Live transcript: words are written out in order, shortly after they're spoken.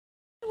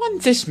one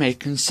this may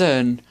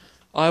concern.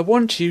 I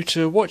want you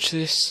to watch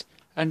this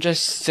and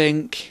just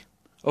think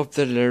of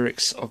the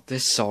lyrics of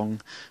this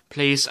song,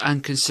 please.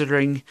 And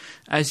considering,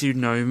 as you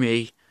know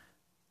me,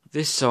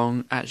 this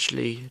song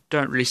actually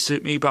don't really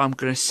suit me, but I'm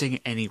going to sing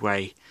it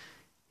anyway.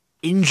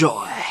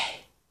 Enjoy.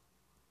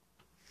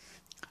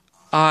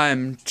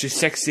 I'm too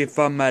sexy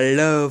for my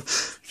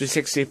love, too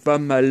sexy for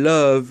my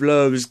love,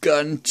 love's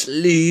going to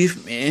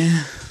leave me.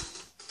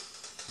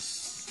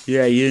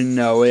 Yeah, you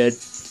know it.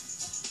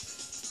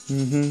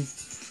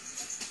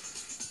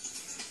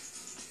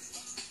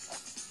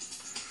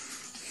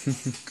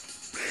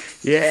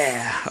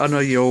 Yeah, I know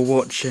you're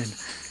watching.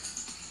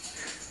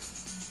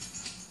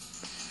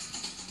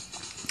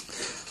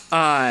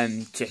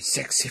 I'm too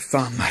sexy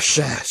for my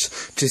shirt,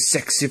 too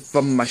sexy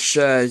for my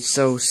shirt,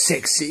 so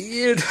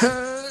sexy it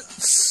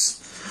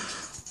hurts.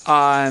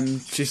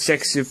 I'm too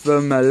sexy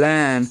for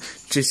Milan,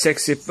 too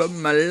sexy for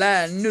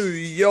Milan, New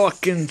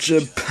York and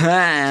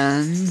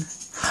Japan.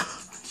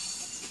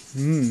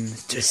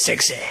 Too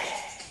sexy.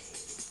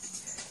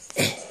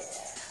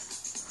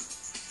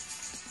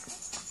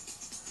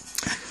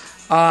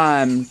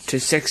 I'm too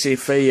sexy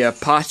for your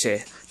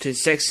party, too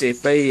sexy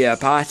for your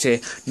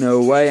party,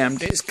 no way I'm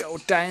disco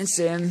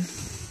dancing.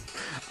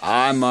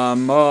 I'm a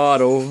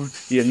model,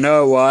 you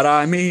know what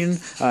I mean,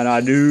 and I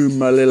do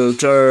my little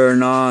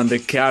turn on the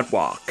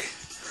catwalk.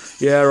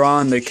 Yeah,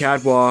 on the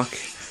catwalk,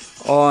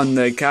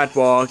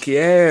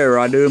 yeah,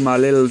 I do my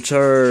little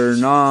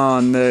turn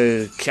on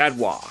the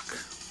catwalk.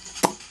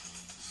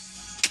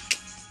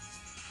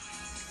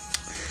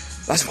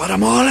 That's what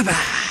I'm all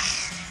about.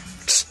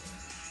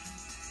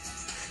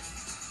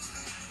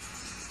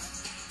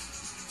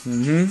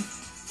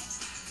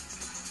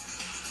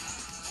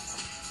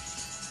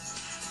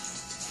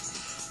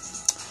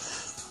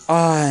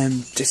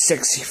 I'm too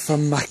sexy for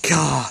my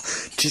car,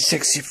 too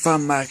sexy for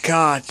my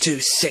car, too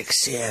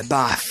sexy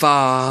by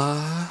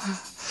far.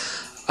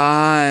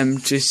 I'm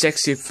too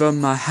sexy for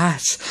my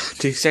hat,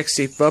 too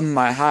sexy for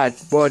my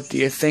hat, what do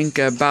you think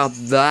about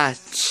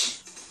that?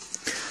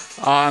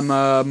 I'm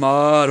a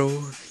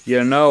model,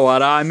 you know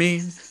what I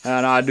mean,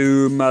 and I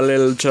do my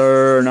little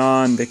turn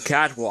on the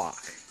catwalk.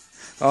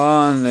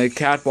 On the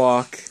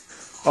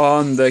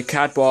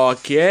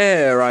catwalk,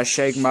 yeah, I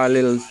shake my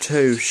little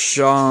touche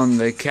on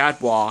the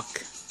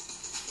catwalk.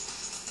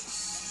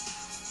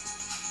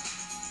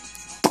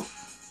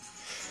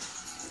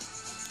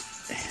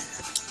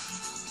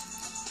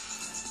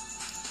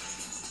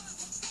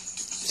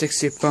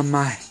 Sexy for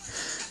my,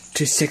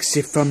 too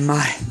sexy for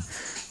my,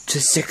 too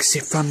sexy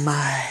for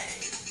my.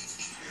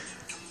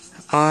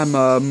 I'm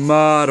a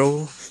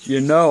model,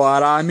 you know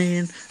what I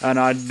mean, and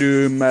I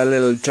do my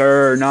little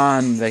turn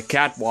on the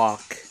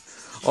catwalk.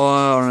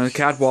 On the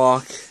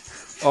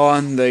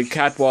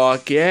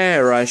catwalk,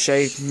 yeah, I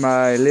shake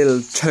my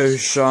little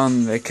touche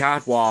on the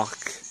catwalk.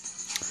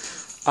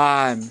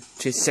 I'm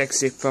too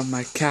sexy for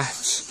my cat,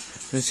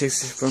 too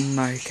sexy for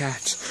my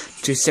cat,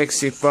 too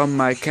sexy for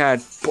my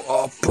cat,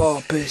 poor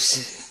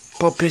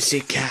pussy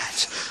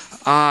cat.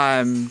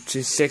 I'm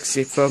too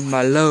sexy for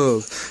my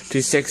love,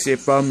 too sexy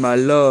for my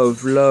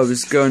love,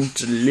 love's going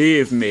to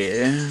leave me.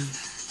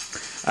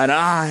 And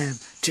I'm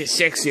too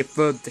sexy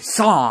for the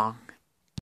song.